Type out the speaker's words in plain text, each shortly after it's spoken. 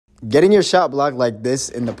Getting your shot blocked like this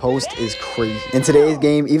in the post is crazy. In today's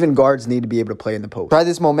game, even guards need to be able to play in the post. Try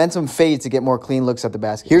this momentum fade to get more clean looks at the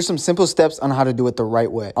basket. Here's some simple steps on how to do it the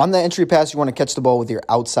right way. On the entry pass, you want to catch the ball with your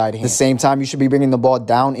outside hand. At the same time, you should be bringing the ball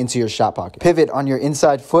down into your shot pocket. Pivot on your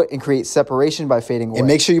inside foot and create separation by fading away. And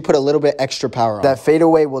make sure you put a little bit extra power on. That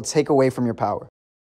fadeaway will take away from your power.